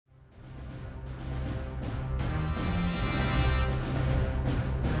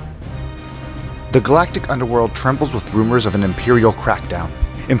The galactic underworld trembles with rumors of an Imperial crackdown.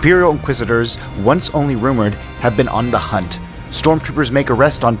 Imperial Inquisitors, once only rumored, have been on the hunt. Stormtroopers make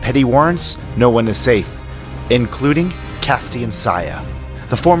arrest on petty warrants, no one is safe, including Castian Saya.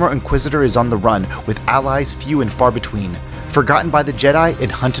 The former Inquisitor is on the run, with allies few and far between. Forgotten by the Jedi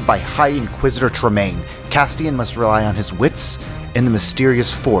and hunted by High Inquisitor Tremaine, Castian must rely on his wits and the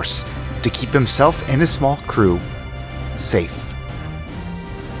mysterious Force to keep himself and his small crew safe.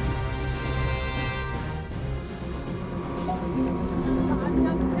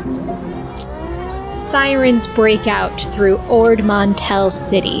 Sirens break out through Ord Mantell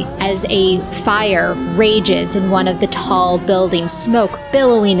City as a fire rages in one of the tall buildings, smoke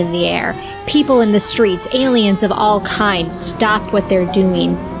billowing in the air. People in the streets, aliens of all kinds, stop what they're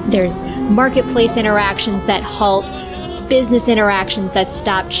doing. There's marketplace interactions that halt, business interactions that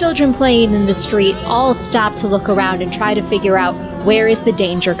stop, children playing in the street all stop to look around and try to figure out where is the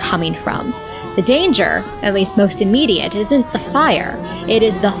danger coming from. The danger, at least most immediate, isn't the fire. It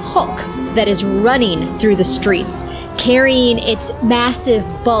is the Hook that is running through the streets, carrying its massive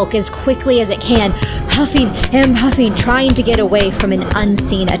bulk as quickly as it can, huffing and puffing, trying to get away from an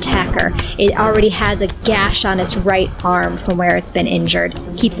unseen attacker. It already has a gash on its right arm from where it's been injured.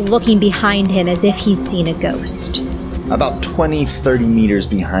 Keeps looking behind him as if he's seen a ghost. About 20-30 meters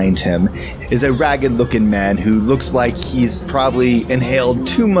behind him is a ragged-looking man who looks like he's probably inhaled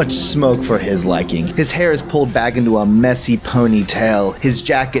too much smoke for his liking. His hair is pulled back into a messy ponytail, his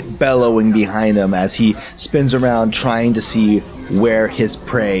jacket bellowing behind him as he spins around trying to see where his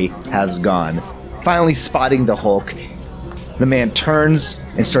prey has gone. Finally spotting the Hulk, the man turns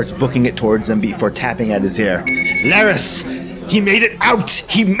and starts booking it towards him before tapping at his ear. "Laris! He made it out!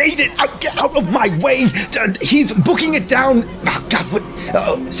 He made it out! Get out of my way! He's booking it down! Oh, God,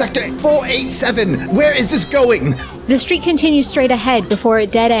 what? Sector 487! Where is this going?" The street continues straight ahead before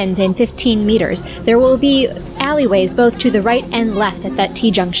it dead ends in 15 meters. There will be alleyways both to the right and left at that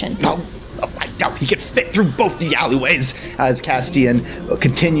T-junction. Oh, I doubt he could fit through both the alleyways, as Castian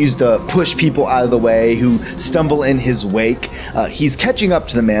continues to push people out of the way who stumble in his wake. He's catching up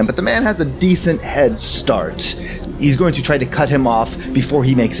to the man, but the man has a decent head start. He's going to try to cut him off before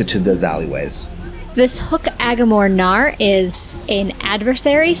he makes it to those alleyways. This Hook Agamor Nar is an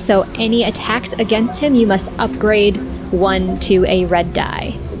adversary, so any attacks against him, you must upgrade one to a red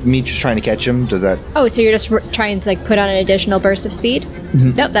die. Me just trying to catch him, does that... Oh, so you're just trying to put on an additional burst of speed?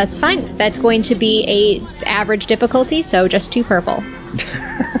 Mm-hmm. Nope, that's fine. That's going to be a average difficulty, so just 2 purple.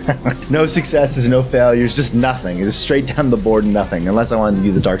 No successes, no failures, just nothing. It's straight down the board, nothing. Unless I wanted to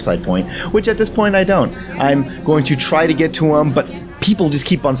use the dark side point, which at this point I don't. I'm going to try to get to him, but people just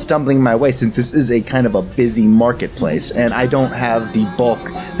keep on stumbling my way since this is a kind of a busy marketplace, and I don't have the bulk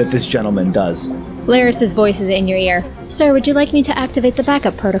that this gentleman does. Laris's voice is in your ear. Sir, would you like me to activate the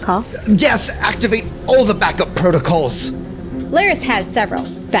backup protocol? Yes, activate all the backup protocols. Laris has several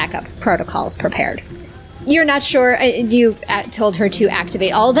backup protocols prepared. You're not sure, you told her to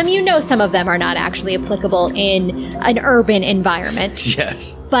activate all of them. You know some of them are not actually applicable in an urban environment.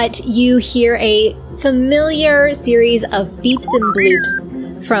 Yes. But you hear a familiar series of beeps and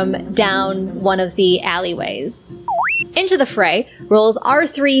bloops from down one of the alleyways. Into the fray rolls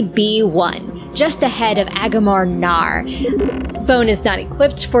R3B1, just ahead of Agamor Nar. Bone is not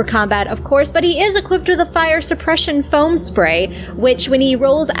equipped for combat, of course, but he is equipped with a fire suppression foam spray, which when he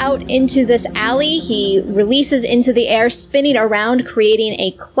rolls out into this alley, he releases into the air, spinning around, creating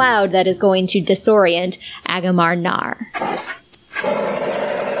a cloud that is going to disorient Agamor Nar.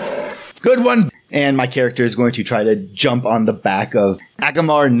 Good one! And my character is going to try to jump on the back of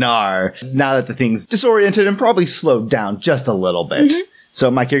Agamor Nar, now that the thing's disoriented and probably slowed down just a little bit. Mm-hmm. So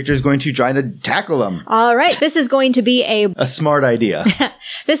my character is going to try to tackle him. All right. This is going to be a smart idea.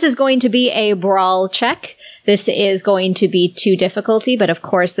 This is going to be a brawl check. This is going to be 2 difficulty, but of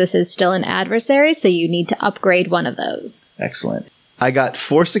course this is still an adversary, so you need to upgrade one of those. Excellent. I got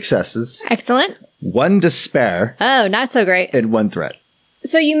 4 successes. Excellent. 1 despair. Oh, not so great. And 1 threat.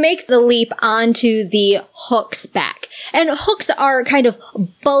 So you make the leap onto the Hook's back. And Hooks are kind of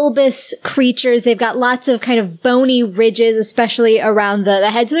bulbous creatures. They've got lots of kind of bony ridges, especially around the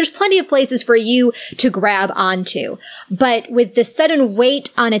head. So there's plenty of places for you to grab onto. But with the sudden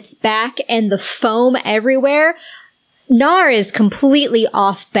weight on its back and the foam everywhere, Nar is completely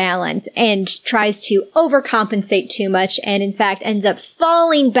off balance and tries to overcompensate too much and in fact ends up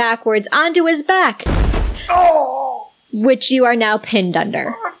falling backwards onto his back. Oh! Which you are now pinned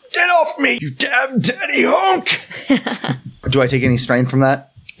under. Get off me, you damn dirty hunk! Do I take any strain from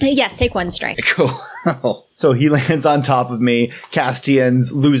that? Yes, take 1 strain. Cool. So he lands on top of me.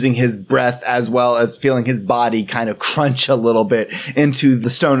 Castian's losing his breath as well as feeling his body kind of crunch a little bit into the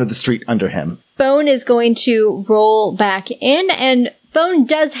stone of the street under him. Bone is going to roll back in, and Bone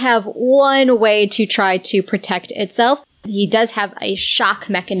does have one way to try to protect itself. He does have a shock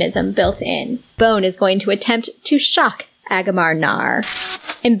mechanism built in. Bone is going to attempt to shock Agamar Nar.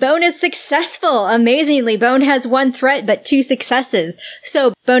 And Bone is successful. Amazingly, Bone has 1 threat, but 2 successes.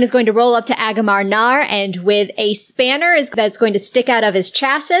 So Bone is going to roll up to Agamar Nar, and with a spanner that's going to stick out of his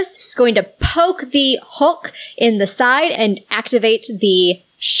chassis, it's going to poke the hook in the side and activate the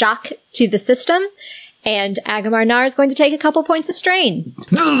shock to the system. And Agamar Nar is going to take a couple points of strain.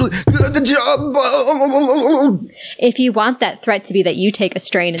 If you want that threat to be that you take a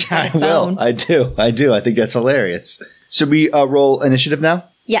strain instead of Bone. I do. I think that's hilarious. Should we roll initiative now?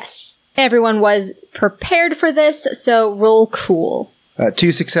 Yes. Everyone was prepared for this, so roll cool.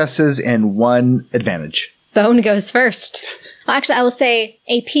 2 successes and 1 advantage. Bone goes first. Well, actually, I will say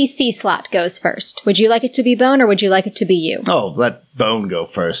a PC slot goes first. Would you like it to be Bone, or would you like it to be you? Oh, let Bone go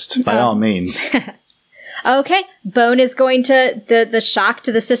first, by all means. Okay. Bone is going to... The shock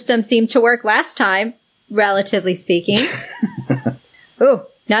to the system seemed to work last time, relatively speaking. Ooh,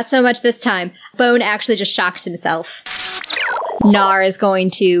 not so much this time. Bone actually just shocks himself. Nar is going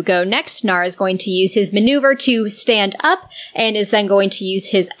to go next. Nar is going to use his maneuver to stand up and is then going to use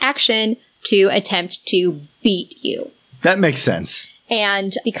his action to attempt to beat you. That makes sense.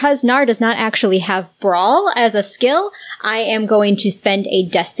 And because Nar does not actually have Brawl as a skill, I am going to spend a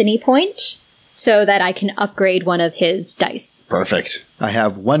destiny point so that I can upgrade one of his dice. Perfect. I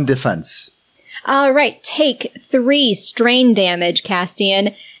have 1 defense. All right, take 3 strain damage,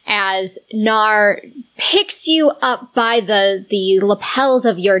 Castian, as Nar picks you up by the lapels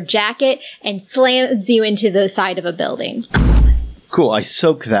of your jacket and slams you into the side of a building. Cool, I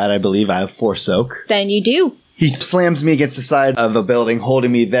soak that, I believe. I have 4 soak. Then you do. He slams me against the side of a building,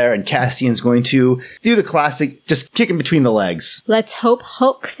 holding me there, and Castian's going to do the classic, just kick him between the legs. Let's hope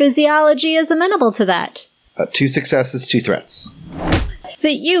Hulk physiology is amenable to that. 2 successes, 2 threats. So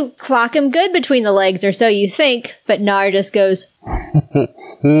you clock him good between the legs, or so you think, but Nar just goes,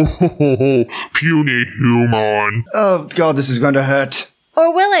 Puny human. Oh god, this is going to hurt.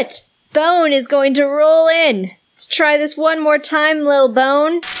 or will it? Bone is going to roll in. Let's try this one more time, Lil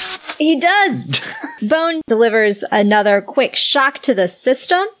Bone. He does! Bone delivers another quick shock to the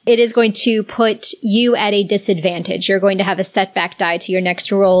system. It is going to put you at a disadvantage. You're going to have a setback die to your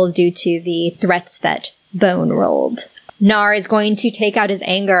next roll due to the threats that Bone rolled. Nar is going to take out his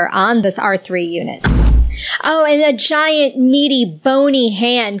anger on this R3 unit. Oh, and a giant, meaty, bony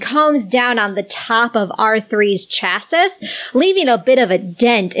hand comes down on the top of R3's chassis, leaving a bit of a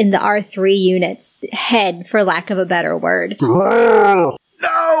dent in the R3 unit's head, for lack of a better word. No!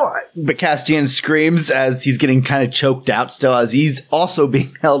 But Castian screams as he's getting kind of choked out still, as he's also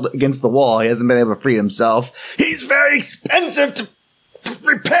being held against the wall. He hasn't been able to free himself. He's very expensive to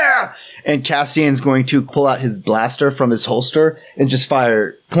repair! And Castian's going to pull out his blaster from his holster and just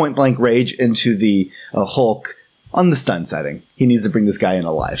fire point-blank rage into the Hulk on the stun setting. He needs to bring this guy in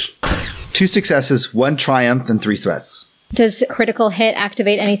alive. 2 successes, 1 triumph, and 3 threats. Does critical hit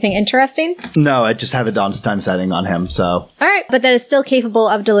activate anything interesting? No, I just have it on stun setting on him, so... Alright, but that is still capable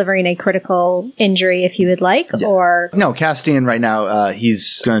of delivering a critical injury if you would like, or... No, Castian right now,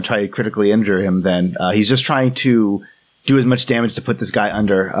 he's going to try to critically injure him then. He's just trying to do as much damage to put this guy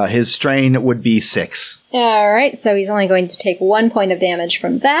under. His strain would be 6. Alright, so he's only going to take 1 point of damage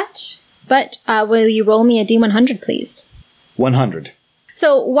from that. But will you roll me a D100, please? 100.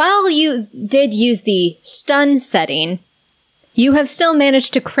 So while you did use the stun setting, you have still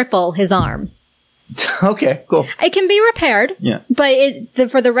managed to cripple his arm. Okay, cool. It can be repaired. Yeah.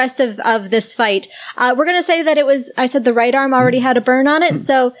 But for the rest of this fight, we're going to say that it was, I said the right arm already had a burn on it,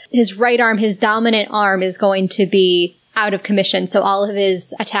 so his right arm, his dominant arm, is going to be out of commission, so all of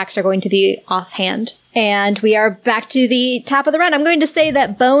his attacks are going to be offhand. And we are back to the top of the round. I'm going to say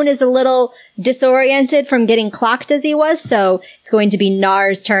that Bone is a little disoriented from getting clocked as he was, so it's going to be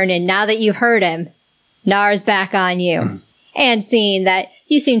Nar's turn, and now that you've heard him, Nar's back on you. And seeing that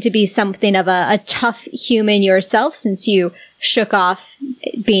you seem to be something of a tough human yourself since you shook off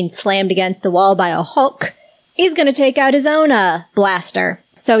being slammed against a wall by a Hulk, he's going to take out his own blaster.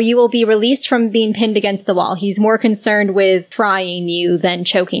 So you will be released from being pinned against the wall. He's more concerned with frying you than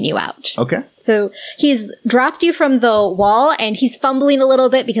choking you out. Okay. So he's dropped you from the wall, and he's fumbling a little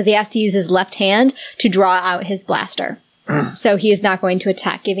bit because he has to use his left hand to draw out his blaster. So he is not going to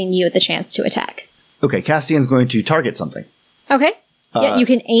attack, giving you the chance to attack. Okay, Castian's going to target something. Okay. Yeah, you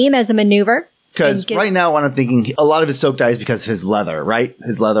can aim as a maneuver. Because right now, what I'm thinking, a lot of his soaked eye is because of his leather, right?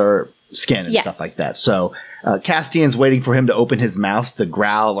 His leather skin and stuff like that. So Castian's waiting for him to open his mouth to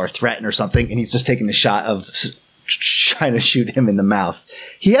growl or threaten or something, and he's just taking a shot of trying to shoot him in the mouth.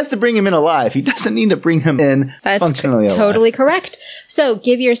 He has to bring him in alive. He doesn't need to bring him in functionally alive. Totally correct. So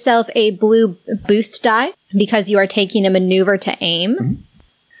give yourself a blue boost die because you are taking a maneuver to aim.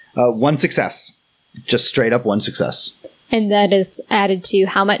 Mm-hmm. One success. Just straight up one success. And that is added to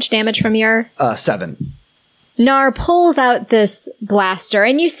how much damage from your? 7. Nar pulls out this blaster,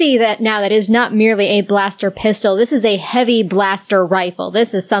 and you see that now that is not merely a blaster pistol. This is a heavy blaster rifle.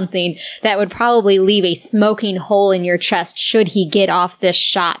 This is something that would probably leave a smoking hole in your chest should he get off this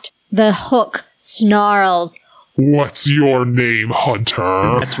shot. The Hook snarls. What's your name,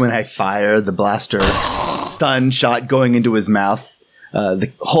 Hunter? That's when I fire the blaster stun shot going into his mouth.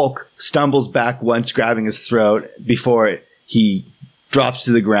 The Hulk stumbles back once, grabbing his throat before he drops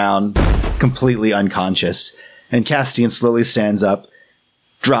to the ground, completely unconscious. And Castian slowly stands up,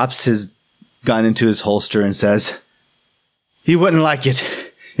 drops his gun into his holster, and says, "He wouldn't like it.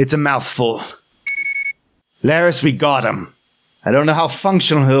 It's a mouthful. Laris, we got him. I don't know how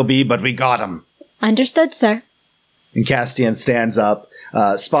functional he'll be, but we got him." Understood, sir. And Castian stands up,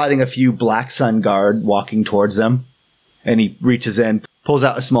 spotting a few Black Sun Guard walking towards them. And he reaches in, pulls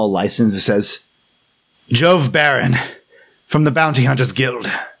out a small license and says, "Jove Baron, from the Bounty Hunters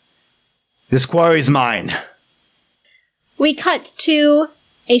Guild. This quarry's mine." We cut to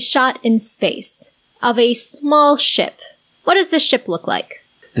a shot in space of a small ship. What does this ship look like?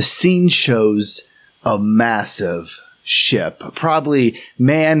 The scene shows a massive ship, probably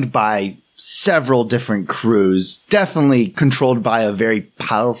manned by several different crews, definitely controlled by a very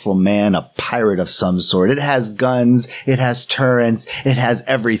powerful man, a pirate of some sort. It has guns, it has turrets, it has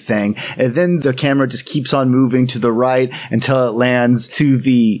everything. And then the camera just keeps on moving to the right until it lands to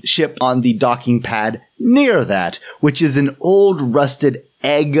the ship on the docking pad near that, which is an old rusted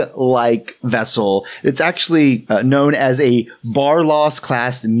egg-like vessel. It's actually known as a Barloss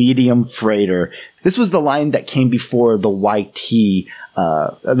class medium freighter. This was the line that came before the YT,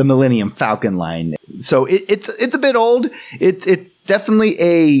 the Millennium Falcon line. So it's a bit old. It's definitely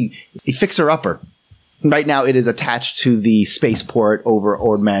a fixer-upper. Right now, it is attached to the spaceport over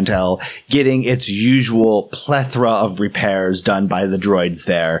Ord Mantell, getting its usual plethora of repairs done by the droids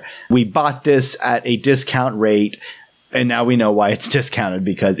there. We bought this at a discount rate, and now we know why it's discounted,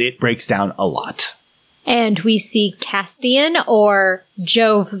 because it breaks down a lot. And we see Castian, or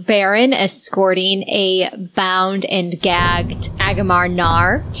Jove Baron, escorting a bound and gagged Agamar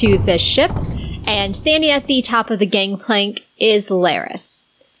Nar to the ship. And standing at the top of the gangplank is Laris.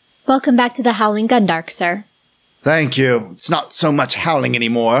 Welcome back to the Howling Gundark, sir. Thank you. It's not so much howling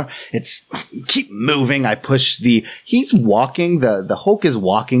anymore. It's keep moving. I push he's walking. The Hulk is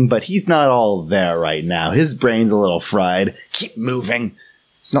walking, but he's not all there right now. His brain's a little fried. Keep moving.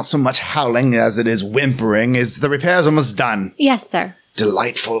 It's not so much howling as it is whimpering. Is the repairs almost done? Yes, sir.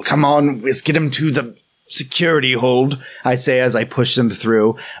 Delightful. Come on, let's get him to the security hold, I say as I push them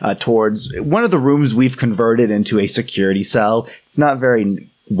through towards one of the rooms we've converted into a security cell. It's not very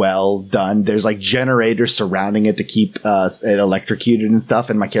well done. There's like generators surrounding it to keep it electrocuted and stuff,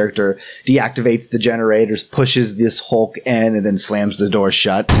 and my character deactivates the generators, pushes this Hulk in, and then slams the door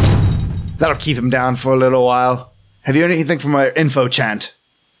shut. That'll keep him down for a little while. Have you heard anything from our info chant?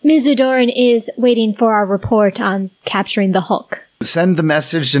 Mizudoran is waiting for our report on capturing the Hulk. Send the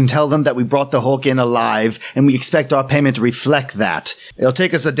message and tell them that we brought the Hulk in alive, and we expect our payment to reflect that. It'll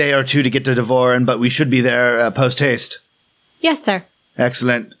take us a day or two to get to Devoran, but we should be there post-haste. Yes, sir.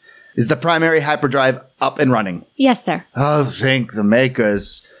 Excellent. Is the primary hyperdrive up and running? Yes, sir. Oh, thank the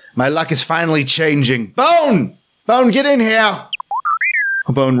makers. My luck is finally changing. Bone! Bone, get in here!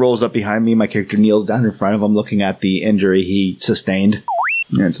 Bone rolls up behind me. My character kneels down in front of him, looking at the injury he sustained.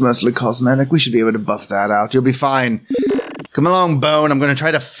 It's mostly cosmetic. We should be able to buff that out. You'll be fine. Come along, Bone. I'm going to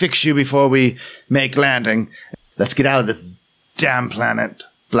try to fix you before we make landing. Let's get out of this damn planet.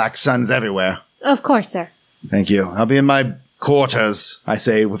 Black suns everywhere. Of course, sir. Thank you. I'll be in my quarters, I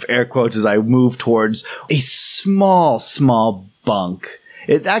say with air quotes as I move towards a small bunk.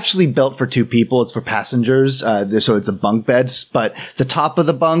 It's actually built for 2 people. It's for passengers, so it's a bunk bed. But the top of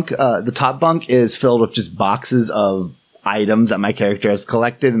the top bunk is filled with just boxes of items that my character has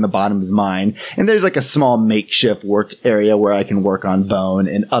collected, and the bottom is mine. And there's like a small makeshift work area where I can work on Bone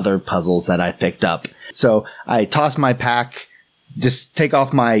and other puzzles that I picked up. So I toss my pack, just take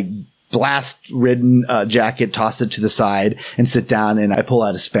off my blast-ridden jacket, toss it to the side, and sit down, and I pull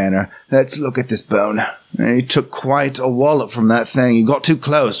out a spanner. Let's look at this, Bone. You took quite a wallop from that thing. You got too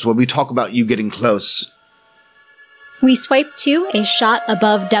close. When we talk about you getting close. We swipe to a shot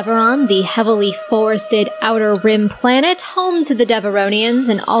above Deveron, the heavily forested outer rim planet, home to the Deveronians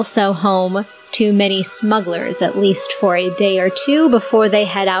and also home to many smugglers, at least for a day or two before they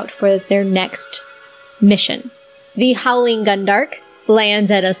head out for their next mission. The Howling Gundark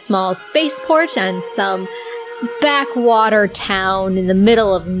lands at a small spaceport and some backwater town in the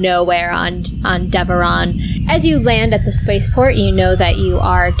middle of nowhere on Deveron. As you land at the spaceport, you know that you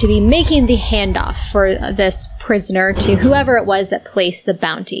are to be making the handoff for this prisoner to whoever it was that placed the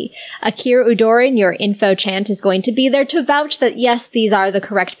bounty. Akir Udorin, your info chant, is going to be there to vouch that yes, these are the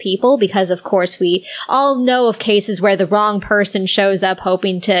correct people, because of course we all know of cases where the wrong person shows up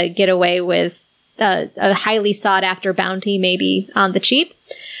hoping to get away with a highly sought after bounty, maybe on the cheap.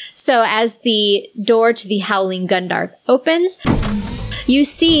 So as the door to the Howling Gundark opens, you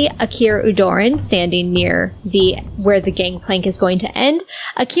see Akir Udorin standing near where the gangplank is going to end.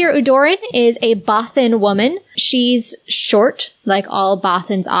 Akir Udorin is a Bothan woman. She's short, like all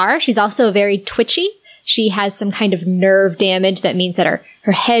Bothans are. She's also very twitchy. She has some kind of nerve damage that means that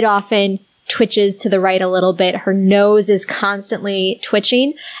her head often twitches to the right a little bit. Her nose is constantly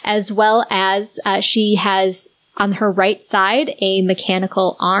twitching, as well as she has on her right side a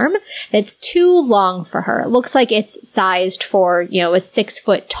mechanical arm that's too long for her. It looks like it's sized for, a 6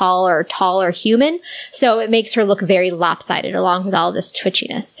 foot tall or taller human. So it makes her look very lopsided along with all this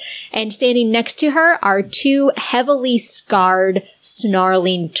twitchiness. And standing next to her are two heavily scarred,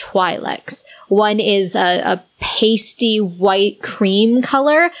 snarling Twi'leks. One is a pasty white cream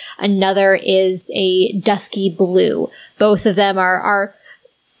color. Another is a dusky blue. Both of them are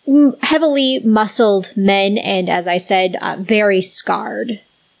heavily muscled men, and as I said, very scarred.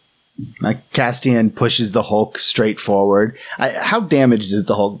 Castian pushes the Hulk straight forward. How damaged is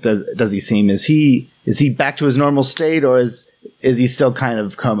the Hulk? Does he seem? Is he back to his normal state, or is he still kind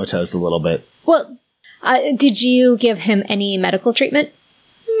of comatose a little bit? Well, did you give him any medical treatment?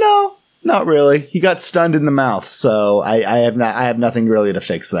 No. Not really. He got stunned in the mouth, so I have nothing really to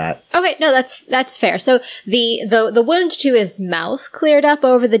fix that. Okay, no, that's fair. So the wound to his mouth cleared up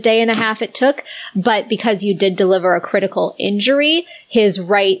over the day and a half it took, but because you did deliver a critical injury, his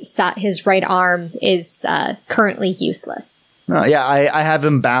right arm is currently useless. I have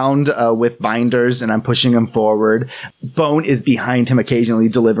him bound with binders, and I'm pushing him forward. Bone is behind him, occasionally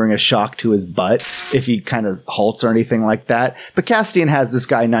delivering a shock to his butt if he kind of halts or anything like that. But Castian has this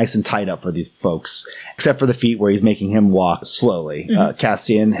guy nice and tied up for these folks, except for the feet where he's making him walk slowly. Mm-hmm.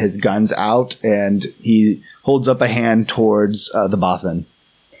 Castian, his gun's out, and he holds up a hand towards the Bothan.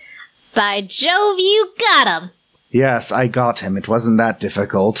 By Jove, you got him! Yes, I got him. It wasn't that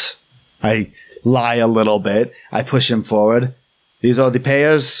difficult. I lie a little bit. I push him forward. These are the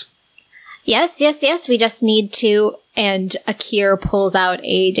payers? Yes. We just need to, and Akir pulls out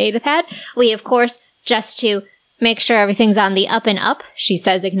a datapad. We, of course, just to make sure everything's on the up and up, she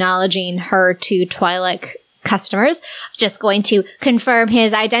says, acknowledging her two Twi'lek customers. Just going to confirm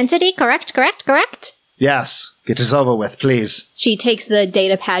his identity. Correct? Yes. Get this over with, please. She takes the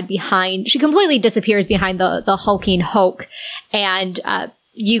datapad behind. She completely disappears behind the hulking Hulk, and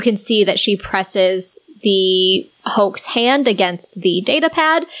you can see that she presses the Hulk's hand against the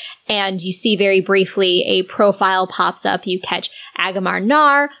datapad, and you see very briefly a profile pops up. You catch Agamar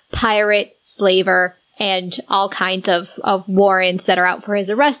Nar, pirate, slaver, and all kinds of warrants that are out for his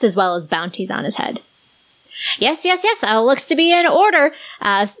arrest, as well as bounties on his head. Yes. Looks to be in order.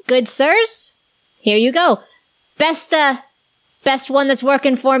 Good sirs, here you go. Best one that's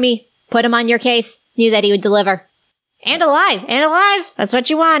working for me. Put him on your case. Knew that he would deliver. And alive. That's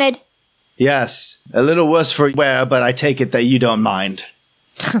what you wanted. Yes. A little worse for wear, but I take it that you don't mind.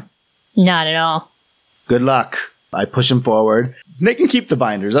 Not at all. Good luck. I push him forward. They can keep the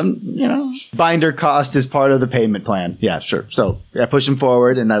binders. Binder cost is part of the payment plan. Yeah, sure. So I push him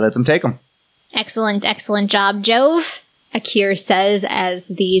forward and I let them take them. Excellent job, Jove, Akir says as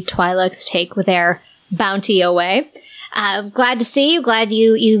the Twi'leks take their bounty away. Glad to see you. Glad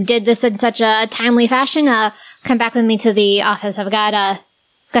you did this in such a timely fashion. Come back with me to the office. I've got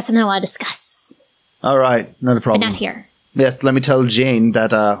something I want to discuss. All right, not a problem. But not here. Yes, let me tell Jane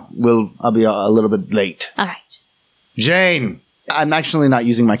that I'll be a little bit late. All right. Jane! I'm actually not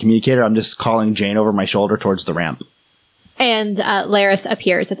using my communicator. I'm just calling Jane over my shoulder towards the ramp. And Laris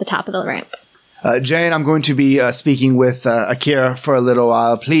appears at the top of the ramp. Jane, I'm going to be speaking with Akira for a little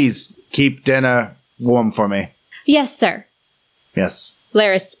while. Please keep dinner warm for me. Yes, sir. Yes.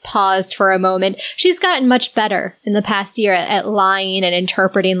 Laris paused for a moment. She's gotten much better in the past year at lying and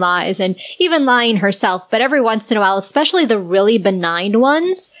interpreting lies, and even lying herself, but every once in a while, especially the really benign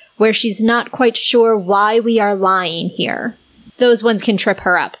ones, where she's not quite sure why we are lying here. Those ones can trip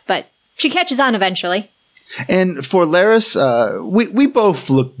her up, but she catches on eventually. And for Laris, we both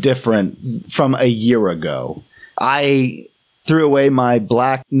look different from a year ago. I threw away my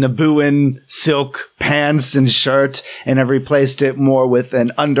black Nabooan silk pants and shirt, and I've replaced it more with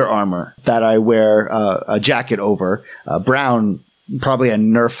an Under Armour that I wear a jacket over, brown, probably a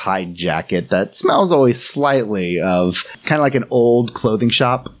Nerf hide jacket that smells always slightly of kind of like an old clothing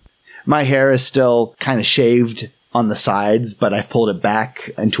shop. My hair is still kind of shaved on the sides, but I pulled it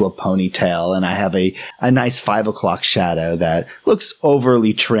back into a ponytail, and I have a nice 5 o'clock shadow that looks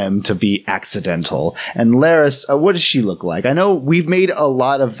overly trimmed to be accidental. And Laris, what does she look like? I know we've made a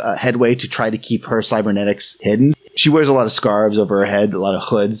lot of headway to try to keep her cybernetics hidden. She wears a lot of scarves over her head, a lot of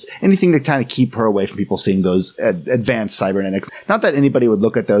hoods, anything to kind of keep her away from people seeing those advanced cybernetics. Not that anybody would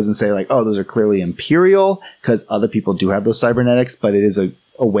look at those and say like, oh, those are clearly Imperial, because other people do have those cybernetics, but it is a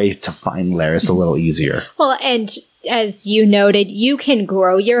way to find Laris a little easier. Well, and as you noted, you can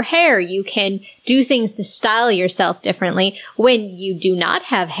grow your hair. You can do things to style yourself differently. When you do not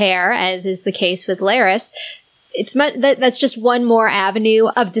have hair, as is the case with Laris, that's just one more avenue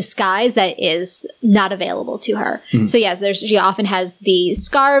of disguise that is not available to her. Mm-hmm. So yes, she often has the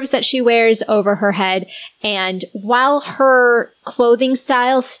scarves that she wears over her head. And while her clothing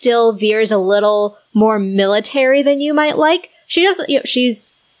style still veers a little more military than you might like, she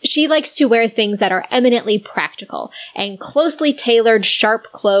likes to wear things that are eminently practical, and closely tailored,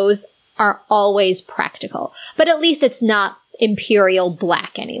 sharp clothes are always practical. But at least it's not Imperial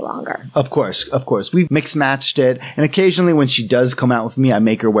black any longer. Of course. We've mix matched it, and occasionally when she does come out with me, I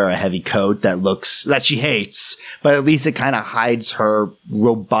make her wear a heavy coat that she hates, but at least it kind of hides her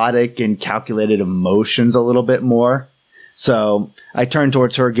robotic and calculated emotions a little bit more. So I turn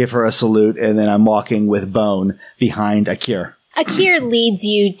towards her, give her a salute, and then I'm walking with Bone behind Akir. Akir leads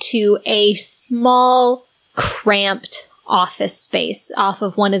you to a small, cramped office space off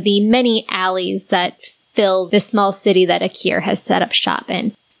of one of the many alleys that fill the small city that Akir has set up shop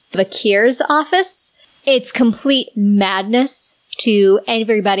in. Akir's office, it's complete madness to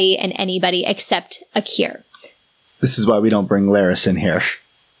everybody and anybody except Akir. This is why we don't bring Laris in here.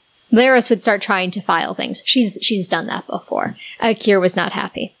 Laris would start trying to file things. She's done that before. Akir was not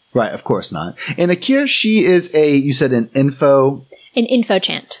happy. Right, of course not. And Akir, she is you said an info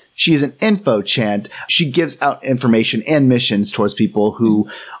chant. She is an info chant. She gives out information and missions towards people who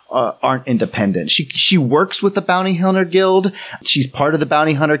aren't independent. She works with the Bounty Hunter Guild. She's part of the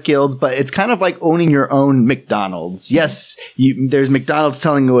Bounty Hunter Guild, but it's kind of like owning your own McDonald's. Yes, there's McDonald's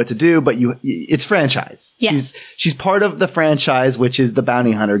telling you what to do, but it's franchise. Yes. She's part of the franchise, which is the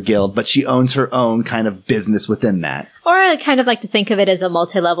Bounty Hunter Guild, but she owns her own kind of business within that. Or I kind of like to think of it as a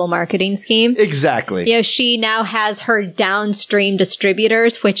multi-level marketing scheme. Exactly. She now has her downstream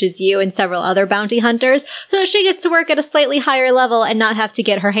distributors, which is you and several other bounty hunters, so she gets to work at a slightly higher level and not have to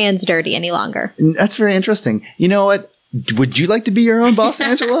get her hands dirty any longer. That's very interesting. You know what? Would you like to be your own boss,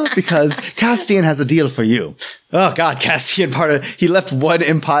 Angela? Because Castian has a deal for you. Oh God, Castian he left one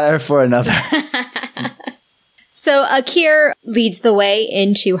empire for another. So Akir leads the way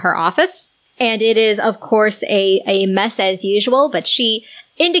into her office. And it is, of course, a mess as usual, but she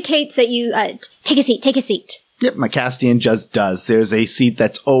indicates that you take a seat. Yep, my Castian just does. There's a seat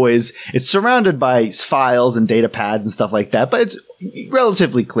it's surrounded by files and data pads and stuff like that, but it's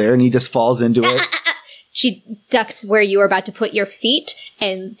relatively clear, and he just falls into it. She ducks where you were about to put your feet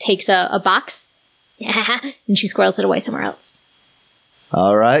and takes a box, and she squirrels it away somewhere else.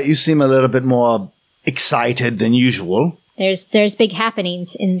 All right, you seem a little bit more excited than usual. There's big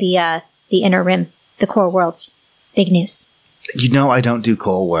happenings in the Inner Rim, the Core Worlds. Big news. You know I don't do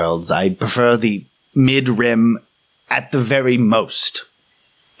Core Worlds. I prefer the Mid-Rim at the very most.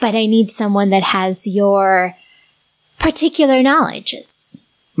 But I need someone that has your particular knowledges.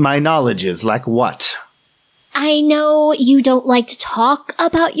 My knowledges, like what? I know you don't like to talk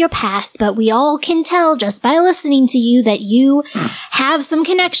about your past, but we all can tell just by listening to you that you have some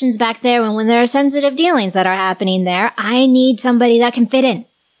connections back there, and when there are sensitive dealings that are happening there, I need somebody that can fit in.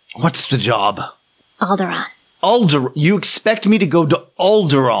 What's the job? Alderaan. You expect me to go to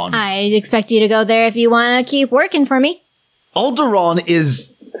Alderaan? I expect you to go there if you want to keep working for me. Alderaan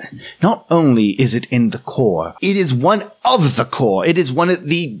is... Not only is it in the core, it is one of the core. It is one of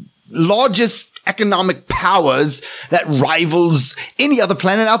the largest economic powers that rivals any other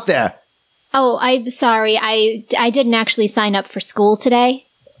planet out there. Oh, I'm sorry. I didn't actually sign up for school today.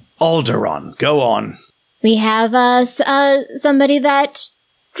 Alderaan, go on. We have somebody that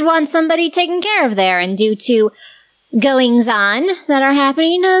wants somebody taken care of there, and due to goings-on that are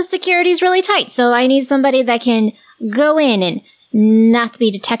happening, security's really tight, so I need somebody that can go in and not to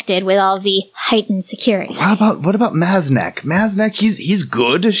be detected with all the heightened security. What about Maznek? Maznek, he's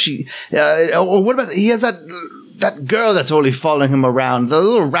good. Or what about he has that girl that's only following him around, the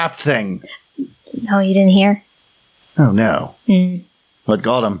little rat thing. No, you didn't hear? Oh no. What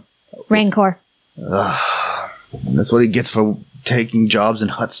got him? Rancor. That's what he gets for taking jobs in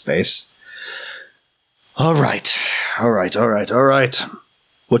hut space. All right.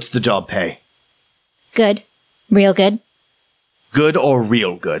 What's the job pay? Good. Real good. Good or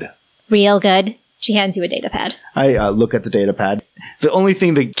real good? Real good. She hands you a data pad. I look at the data pad. The only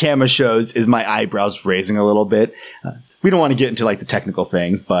thing the camera shows is my eyebrows raising a little bit. We don't want to get into like the technical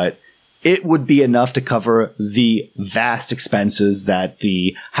things, but it would be enough to cover the vast expenses that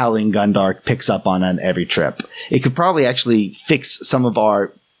the Howling Gundark picks up on every trip. It could probably actually fix some of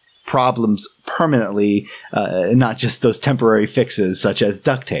our problems permanently, not just those temporary fixes such as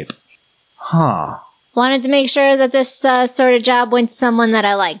duct tape. Huh. Wanted to make sure that this sort of job went to someone that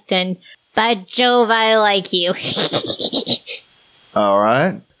I liked, and by Jove, I like you. All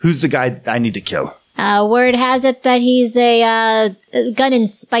right. Who's the guy I need to kill? Word has it that he's a gun and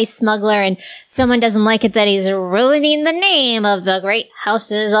spice smuggler, and someone doesn't like it that he's ruining the name of the great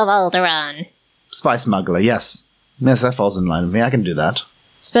houses of Alderaan. Spice smuggler, yes. Yes, that falls in line with me. I can do that.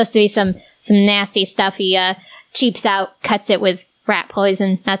 Supposed to be some nasty stuff. He cheaps out, cuts it with rat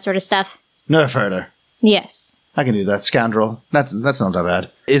poison, that sort of stuff. No further. Yes. I can do that, scoundrel. That's not that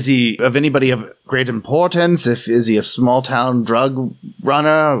bad. Is he of anybody of great importance? Is he a small town drug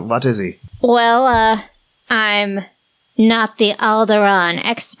runner? What is he? Well, I'm not the Alderaan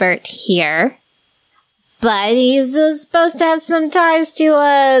expert here, but he's supposed to have some ties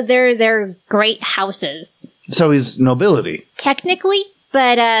to their great houses. So he's nobility. Technically,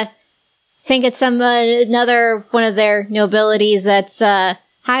 but think it's another one of their nobilities that's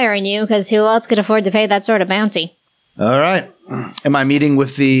hiring you, because who else could afford to pay that sort of bounty? All right. Am I meeting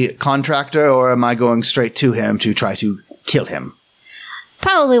with the contractor, or am I going straight to him to try to kill him?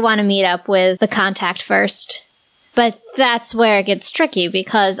 Probably want to meet up with the contact first. But that's where it gets tricky,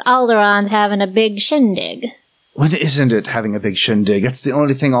 because Alderaan's having a big shindig. When isn't it having a big shindig? That's the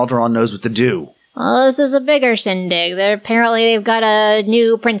only thing Alderaan knows what to do. Well, this is a bigger shindig. They've got a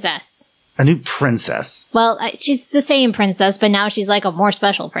new princess. A new princess? Well, she's the same princess, but now she's like a more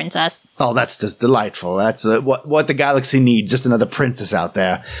special princess. Oh, that's just delightful. That's what the galaxy needs, just another princess out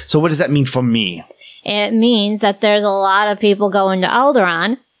there. So what does that mean for me? It means that there's a lot of people going to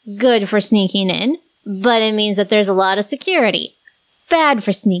Alderaan, good for sneaking in, but it means that there's a lot of security, bad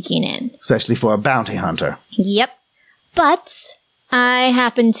for sneaking in. Especially for a bounty hunter. Yep. But I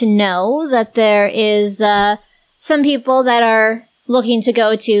happen to know that there is some people that are looking to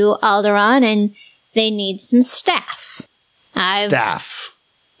go to Alderaan, and they need some staff. Staff.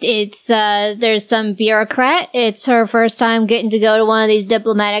 It's, there's some bureaucrat. It's her first time getting to go to one of these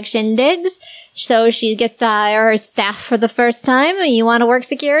diplomatic shindigs. So she gets to hire her staff for the first time. You want to work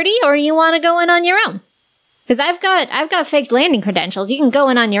security, or you want to go in on your own? Because I've got faked landing credentials. You can go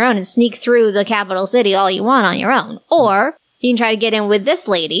in on your own and sneak through the capital city all you want on your own. Or you can try to get in with this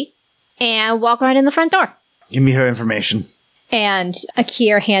lady and walk right in the front door. Give me her information. And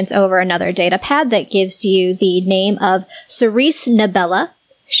Akir hands over another data pad that gives you the name of Cerise Nabella.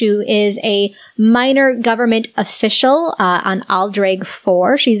 She is a minor government official on Aldraig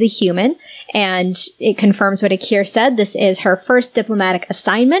 4. She's a human, and it confirms what Akir said. This is her first diplomatic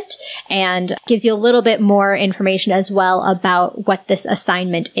assignment, and gives you a little bit more information as well about what this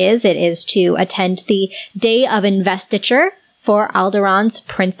assignment is. It is to attend the Day of Investiture for Alderaan's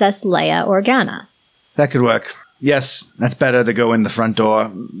Princess Leia Organa. That could work. Yes, that's better to go in the front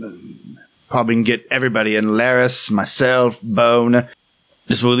door. Probably can get everybody in. Laris, myself, Bone.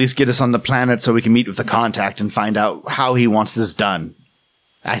 This will at least get us on the planet so we can meet with the contact and find out how he wants this done.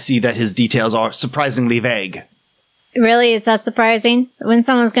 I see that his details are surprisingly vague. Really? Is that surprising? When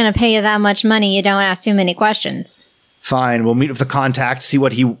someone's going to pay you that much money, you don't ask too many questions. Fine, we'll meet with the contact, see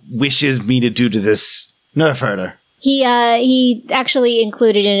what he wishes me to do to this Nerf-herder. He actually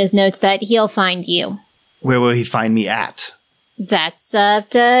included in his notes that he'll find you. Where will he find me at? That's up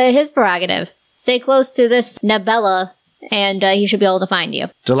to his prerogative. Stay close to this Nabella, and he should be able to find you.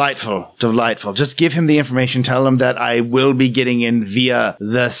 Delightful, delightful. Just give him the information. Tell him that I will be getting in via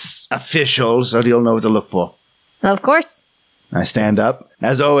this official, so he'll know what to look for. Of course. I stand up.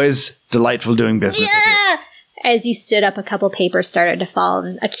 As always, delightful doing business with you. As you stood up, a couple papers started to fall,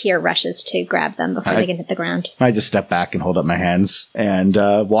 and Akir rushes to grab them before they can hit the ground. I just step back and hold up my hands and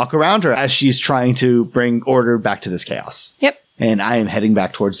walk around her as she's trying to bring order back to this chaos. Yep. And I am heading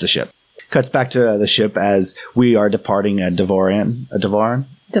back towards the ship. Cuts back to the ship as we are departing Devarin.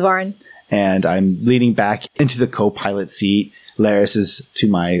 Devarin. And I'm leaning back into the co-pilot seat, Laris is to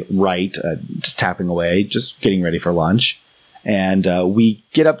my right, just tapping away, just getting ready for lunch. And we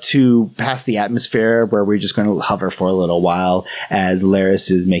get up to past the atmosphere where we're just going to hover for a little while as Laris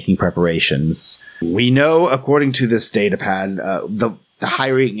is making preparations. We know, according to this data pad, the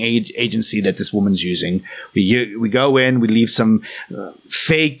hiring agency that this woman's using. We go in, we leave some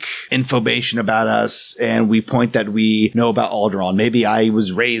fake information about us, and we point that we know about Alderaan. Maybe I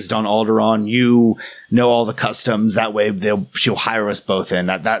was raised on Alderaan. You know all the customs. That way, she'll hire us both in.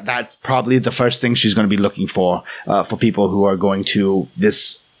 That's probably the first thing she's going to be looking for people who are going to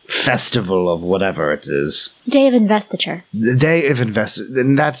this festival of whatever it is. Day of Investiture. The Day of Investiture.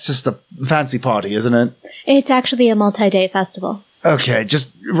 And that's just a fancy party, isn't it? It's actually a multi-day festival. Okay,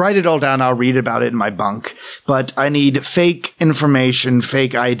 just write it all down. I'll read about it in my bunk. But I need fake information,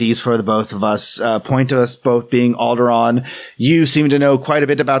 fake IDs for the both of us. Point to us both being Alderaan. You seem to know quite a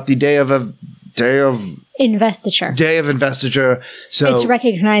bit about the Day of Investiture. Day of Investiture. So it's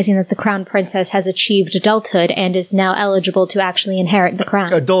recognizing that the Crown Princess has achieved adulthood and is now eligible to actually inherit the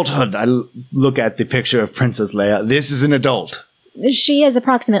crown. Adulthood. I look at the picture of Princess Leia. This is an adult. She is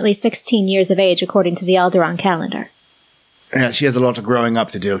approximately 16 years of age according to the Alderaan calendar. Yeah, she has a lot of growing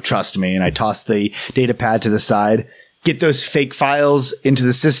up to do, trust me. And I toss the data pad to the side, get those fake files into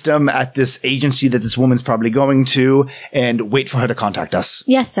the system at this agency that this woman's probably going to, and wait for her to contact us.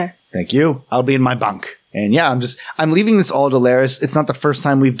 Yes, sir. Thank you. I'll be in my bunk. And yeah, I'm leaving this all to Laris. It's not the first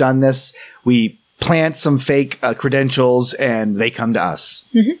time we've done this. We plant some fake credentials and they come to us.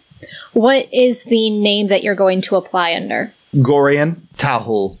 Mm-hmm. What is the name that you're going to apply under? Gorian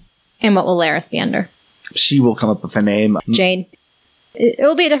Talhul. And what will Laris be under? She will come up with a name. Jane. It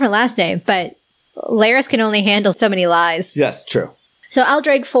will be a different last name, but Laris can only handle so many lies. Yes, true. So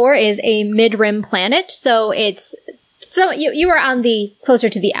Aldrag 4 is a mid-rim planet, so it's... So you are on the closer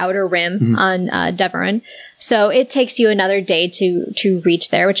to the outer rim on Deveron. So it takes you another day to reach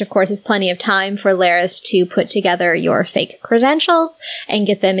there, which of course is plenty of time for Laris to put together your fake credentials and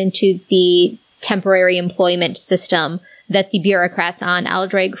get them into the temporary employment system that the bureaucrats on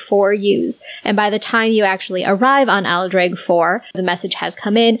Aldrag 4 use. And by the time you actually arrive on Aldrag 4, the message has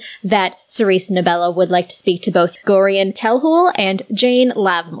come in that Cerise Nabella would like to speak to both Gorian Telhul and Jane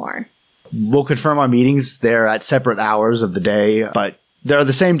Lavmore. We'll confirm our meetings. They're at separate hours of the day, but they're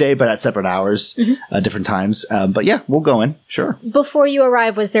the same day, but at separate hours, different times. But yeah, we'll go in. Sure. Before you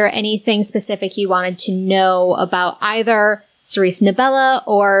arrive, was there anything specific you wanted to know about either Cerise Nabella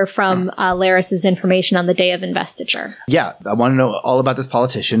or from Laris's information on the Day of Investiture? Yeah, I want to know all about this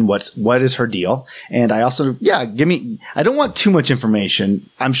politician. What is her deal? And I also, I don't want too much information.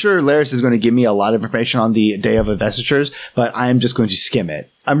 I'm sure Laris is going to give me a lot of information on the Day of Investitures, but I am just going to skim it.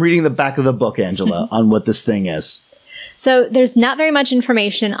 I'm reading the back of the book, Angela, on what this thing is. So there's not very much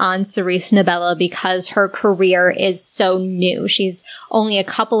information on Cerise Nabella because her career is so new. She's only a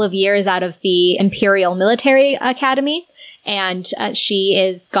couple of years out of the Imperial Military Academy. And she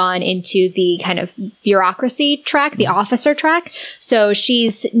is gone into the kind of bureaucracy track, the officer track. So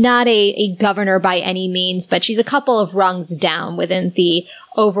she's not a governor by any means, but she's a couple of rungs down within the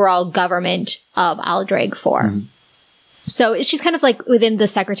overall government of Aldrag 4. Mm-hmm. So she's kind of like within the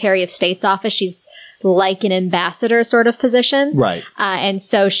Secretary of State's office. She's like an ambassador sort of position. Right. And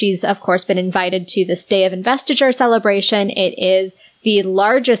so she's, of course, been invited to this Day of Investiture celebration. It is the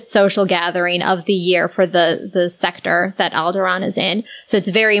largest social gathering of the year for the sector that Alderaan is in. So it's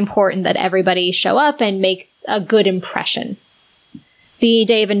very important that everybody show up and make a good impression. The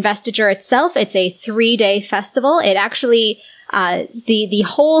Day of Investiture itself, it's a 3-day festival. It actually, the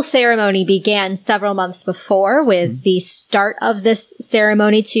whole ceremony began several months before with the start of this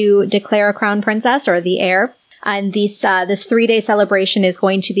ceremony to declare a crown princess or the heir. And this 3-day celebration is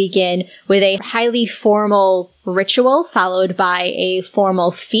going to begin with a highly formal ritual followed by a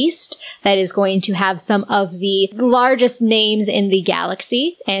formal feast that is going to have some of the largest names in the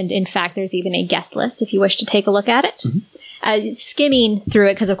galaxy. And in fact, there's even a guest list if you wish to take a look at it. Skimming through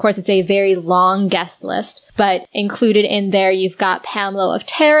it, because of course it's a very long guest list, but included in there you've got Pamlo of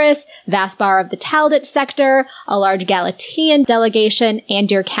Terrace, Vaspar of the Talbot sector, a large Galatian delegation,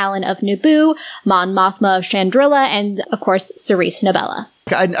 Andir Callan of Naboo, Mon Mothma of Chandrilla, and of course Cerise Nabella.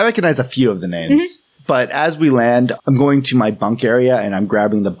 I recognize a few of the names. But as we land, I'm going to my bunk area and I'm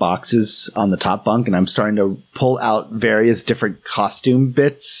grabbing the boxes on the top bunk and I'm starting to pull out various different costume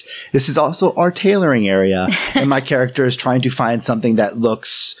bits. This is also our tailoring area. And my character is trying to find something that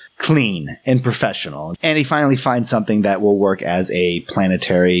looks clean and professional. And he finally finds something that will work as a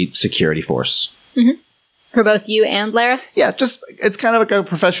planetary security force. For both you and Laris? Yeah, it's kind of like a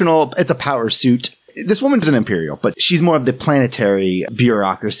professional, it's a power suit. This woman's an Imperial, but she's more of the planetary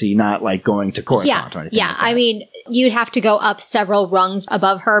bureaucracy, not like going to Coruscant Yeah, or anything yeah. like that. I mean, you'd have to go up several rungs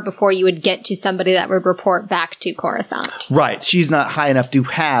above her before you would get to somebody that would report back to Coruscant. Right. She's not high enough to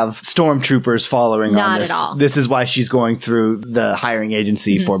have stormtroopers following Not on this. at all. This is why she's going through the hiring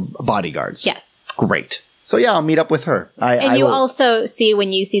agency for bodyguards. Yes. Great. So yeah, I'll meet up with her. And you will- also see,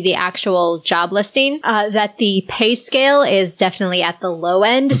 when you see the actual job listing, that the pay scale is definitely at the low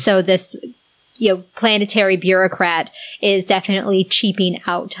end. So this, planetary bureaucrat is definitely cheaping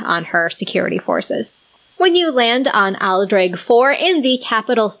out on her security forces. When you land on Aldreg 4 in the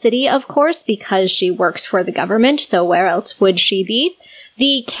capital city, of course, because she works for the government, so where else would she be?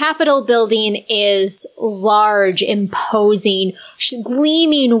 The Capitol building is large, imposing,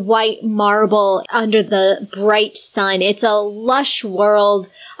 gleaming white marble under the bright sun. It's a lush world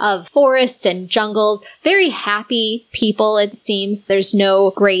of forests and jungle. Very happy people, it seems. There's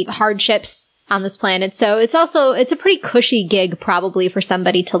no great hardships on this planet. So it's a pretty cushy gig probably for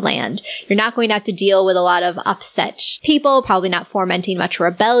somebody to land. You're not going to have to deal with a lot of upset people, probably not fomenting much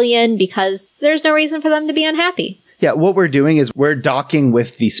rebellion because there's no reason for them to be unhappy. Yeah, what we're doing is we're docking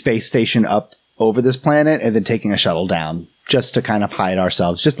with the space station up over this planet and then taking a shuttle down just to kind of hide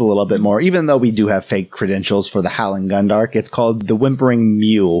ourselves just a little bit more. Even though we do have fake credentials for the Howling Gundark, it's called the Whimpering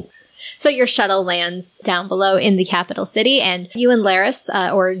Mule. So your shuttle lands down below in the capital city, and you and Laris,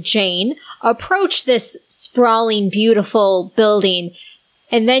 or Jane, approach this sprawling, beautiful building.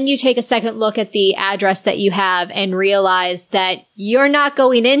 And then you take a second look at the address that you have and realize that you're not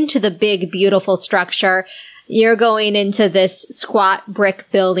going into the big, beautiful structure. You're going into this squat brick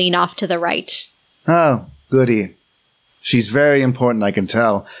building off to the right. Oh, goody. She's very important, I can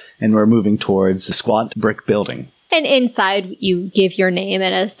tell. And we're moving towards the squat brick building. And inside, you give your name,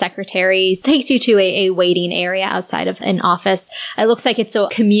 and a secretary takes you to a waiting area outside of an office. It looks like it's a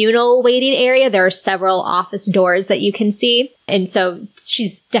communal waiting area. There are several office doors that you can see. And so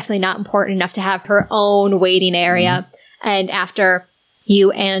she's definitely not important enough to have her own waiting area. And after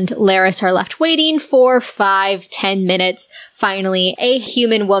you and Laris are left waiting for 5-10 minutes. Finally, a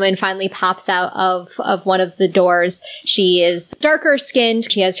human woman finally pops out of one of the doors. She is darker skinned.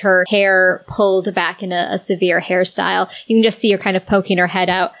 She has her hair pulled back in a severe hairstyle. You can just see her kind of poking her head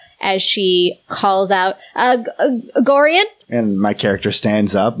out as she calls out, Gorian? And my character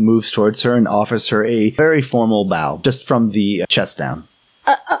stands up, moves towards her, and offers her a very formal bow, just from the chest down.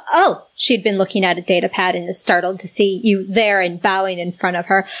 Oh, she'd been looking at a data pad and is startled to see you there and bowing in front of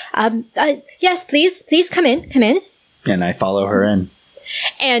her. Yes, please come in. And I follow her in.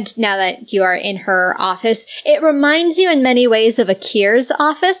 And now that you are in her office, it reminds you in many ways of Akir's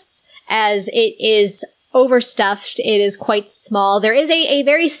office, as it is overstuffed. It is quite small. There is a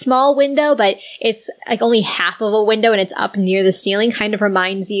very small window, but it's like only half of a window and it's up near the ceiling. Kind of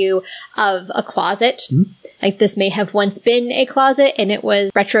reminds you of a closet. Mm-hmm. Like this may have once been a closet and it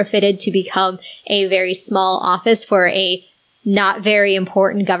was retrofitted to become a very small office for a not very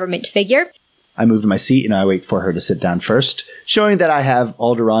important government figure. I move to my seat and I wait for her to sit down first, showing that I have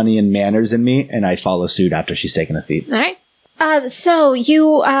Alderanian manners in me, and I follow suit after she's taken a seat. All right. So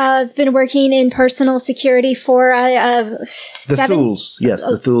you have been working in personal security for the Thules. Yes,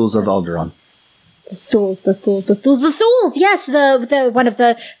 the Thules of Alderaan. The Thules. Yes, the one of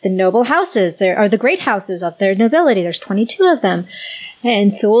the noble houses. There are the great houses of their nobility. There's 22 of them.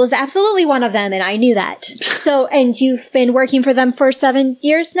 And Thule is absolutely one of them, and I knew that. So, and you've been working for them for 7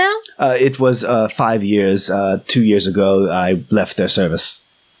 years now? It was 5 years. 2 years ago, I left their service.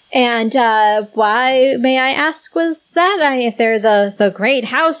 And why, may I ask, was that? If they're the great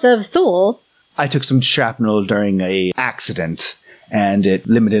house of Thule. I took some shrapnel during a accident, and it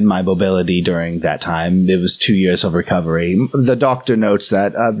limited my mobility during that time. It was 2 years of recovery. The doctor notes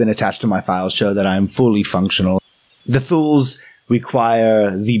that have been attached to my files show that I'm fully functional. The Thules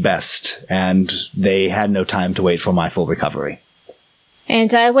require the best, and they had no time to wait for my full recovery.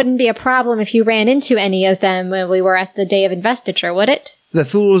 And it wouldn't be a problem if you ran into any of them when we were at the day of investiture, would it? The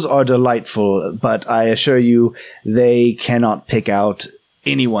Thules are delightful, but I assure you, they cannot pick out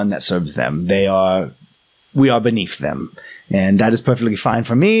anyone that serves them. We are beneath them. And that is perfectly fine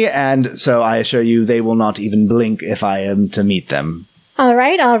for me, and so I assure you they will not even blink if I am to meet them. All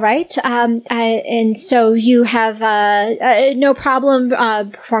right. And so you have no problem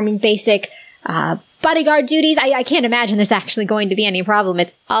performing basic bodyguard duties? I can't imagine there's actually going to be any problem.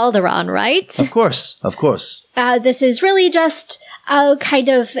 It's Alderaan, right? Of course. This is really just kind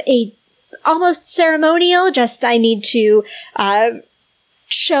of a almost ceremonial. Just I need to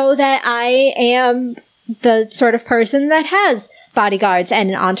show that I am the sort of person that has bodyguards and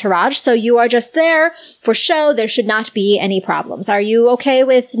an entourage, so you are just there for show. There should not be any problems. Are you okay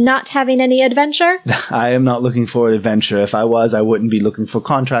with not having any adventure? I am not looking for adventure. If I was, I wouldn't be looking for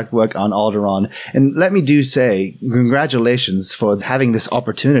contract work on Alderaan. And let me do say, congratulations for having this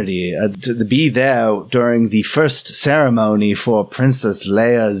opportunity to be there during the first ceremony for Princess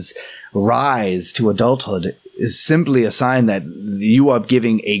Leia's rise to adulthood is simply a sign that you are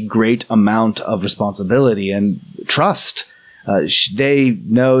giving a great amount of responsibility and trust. They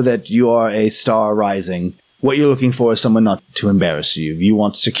know that you are a star rising. What you're looking for is someone not to embarrass you. You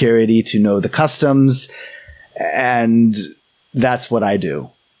want security, to know the customs, and that's what I do.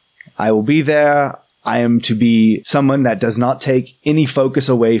 I will be there. I am to be someone that does not take any focus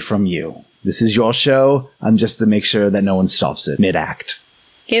away from you. This is your show. I'm just to make sure that no one stops it mid-act.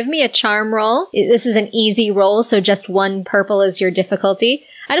 Give me a charm roll. This is an easy roll, so just 1 purple is your difficulty.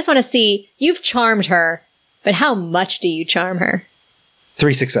 I just want to see, you've charmed her, but how much do you charm her?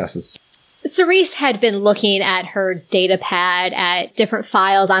 3 successes. Cerise had been looking at her data pad, at different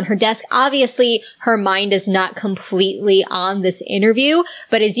files on her desk. Obviously, her mind is not completely on this interview,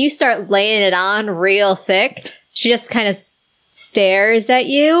 but as you start laying it on real thick, she just kind of stares at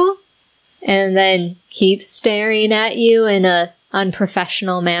you and then keeps staring at you in a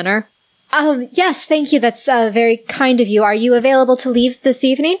unprofessional manner. Yes, thank you. That's very kind of you. Are you available to leave this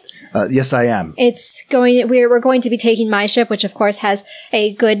evening? Yes, I am. We're going to be taking my ship, which of course has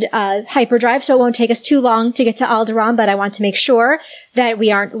a good hyperdrive, so it won't take us too long to get to Alderaan, but I want to make sure that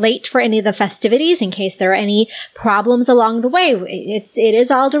we aren't late for any of the festivities in case there are any problems along the way. It is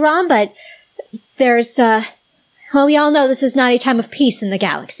Alderaan, but there's well, we all know this is not a time of peace in the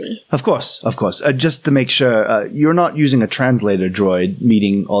galaxy. Of course. Just to make sure, you're not using a translator droid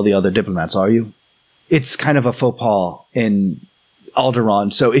meeting all the other diplomats, are you? It's kind of a faux pas in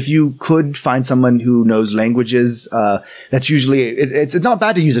Alderaan. So if you could find someone who knows languages, that's usually, it's not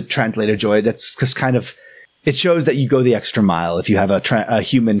bad to use a translator droid. That's just kind of, it shows that you go the extra mile if you have a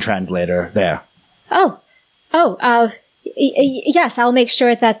human translator there. Yes, I'll make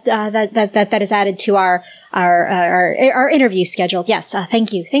sure that that is added to our interview schedule. Yes,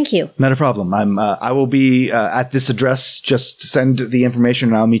 thank you. Not a problem. I will be at this address. Just send the information,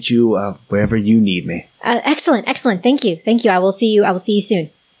 and I'll meet you wherever you need me. Excellent. Thank you. I will see you soon.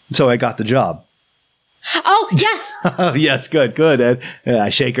 So I got the job. Oh yes. Oh yes, good. And I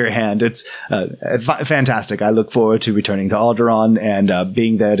shake her hand. It's fantastic. I look forward to returning to Alderaan and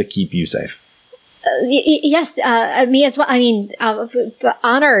being there to keep you safe. Yes, me as well. I mean, the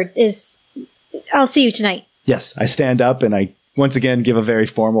honor is... I'll see you tonight. Yes, I stand up and I once again give a very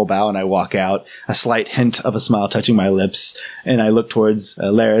formal bow and I walk out, a slight hint of a smile touching my lips, and I look towards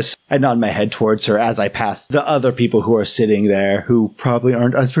Laris. I nod my head towards her as I pass the other people who are sitting there who probably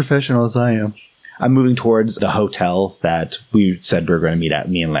aren't as professional as I am. I'm moving towards the hotel that we said we were going to meet at,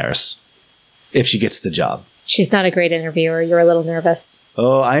 me and Laris, if she gets the job. She's not a great interviewer. You're a little nervous.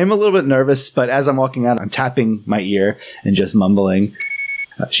 Oh, I am a little bit nervous, but as I'm walking out, I'm tapping my ear and just mumbling.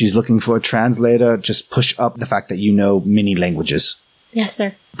 She's looking for a translator. Just push up the fact that you know many languages. Yes,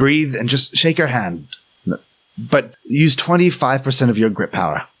 sir. Breathe and just shake her hand. But use 25% of your grip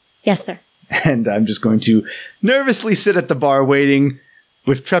power. Yes, sir. And I'm just going to nervously sit at the bar waiting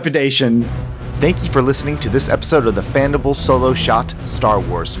with trepidation. Thank you for listening to this episode of the Fandible Solo Shot Star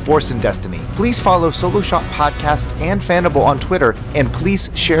Wars Force and Destiny. Please follow Solo Shot Podcast and Fandible on Twitter, and please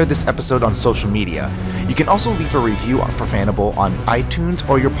share this episode on social media. You can also leave a review for Fandible on iTunes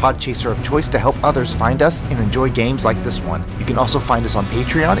or your podchaser of choice to help others find us and enjoy games like this one. You can also find us on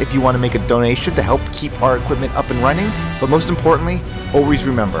Patreon if you want to make a donation to help keep our equipment up and running. But most importantly, always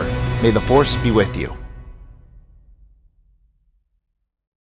remember, may the Force be with you.